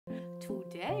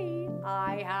Today,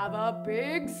 I have a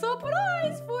big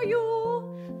surprise for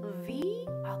you. We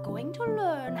are going to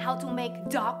learn how to make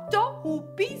Dr.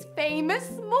 Hoopy's famous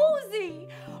smoothie.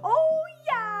 Oh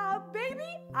yeah,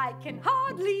 baby, I can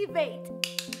hardly wait.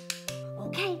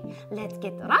 Okay, let's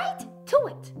get right to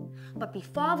it. But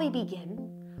before we begin,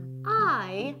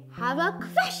 I have a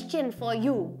question for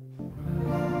you.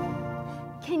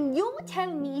 Can you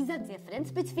tell me the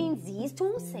difference between these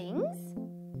two things?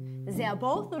 They're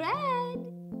both red.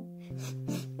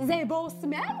 They both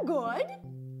smell good.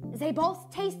 They both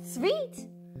taste sweet.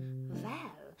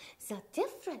 Well, the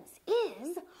difference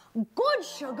is good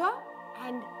sugar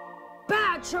and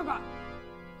bad sugar.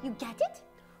 You get it?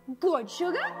 Good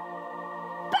sugar,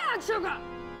 bad sugar.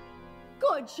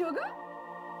 Good sugar,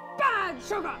 bad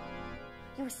sugar.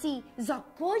 You see, the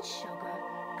good sugar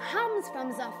comes from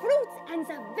the fruits and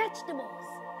the vegetables.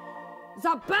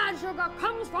 The bad sugar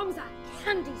comes from the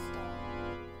candy store.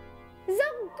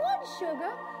 The good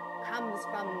sugar comes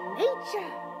from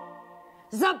nature.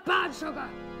 The bad sugar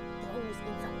grows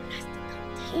in the plastic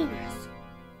containers.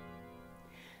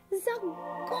 The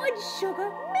good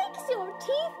sugar makes your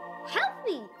teeth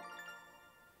healthy.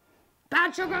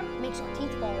 Bad sugar makes your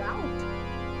teeth fall out.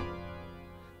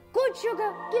 Good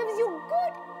sugar gives you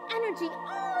good energy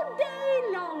all day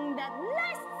long that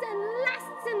lasts and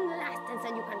lasts and lasts, and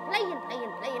then you can play and play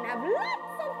and play and have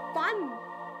lots of fun.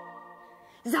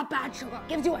 The bad sugar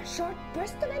gives you a short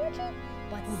burst of energy,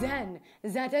 but then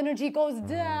that energy goes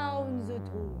down the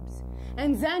tubes,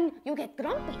 and then you get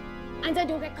grumpy, and then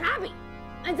you get crabby,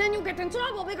 and then you get in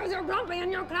trouble because you're grumpy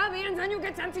and you're crabby, and then you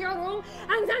get sent to your room,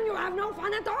 and then you have no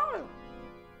fun at all.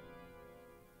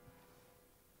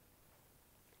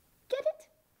 Get it?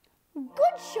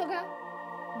 Good sugar,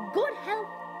 good health,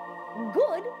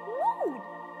 good mood.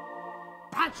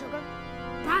 Bad sugar,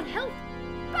 bad health,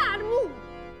 bad mood.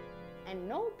 And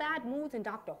no bad moods in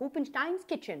Dr. Hoopenstein's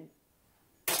kitchen.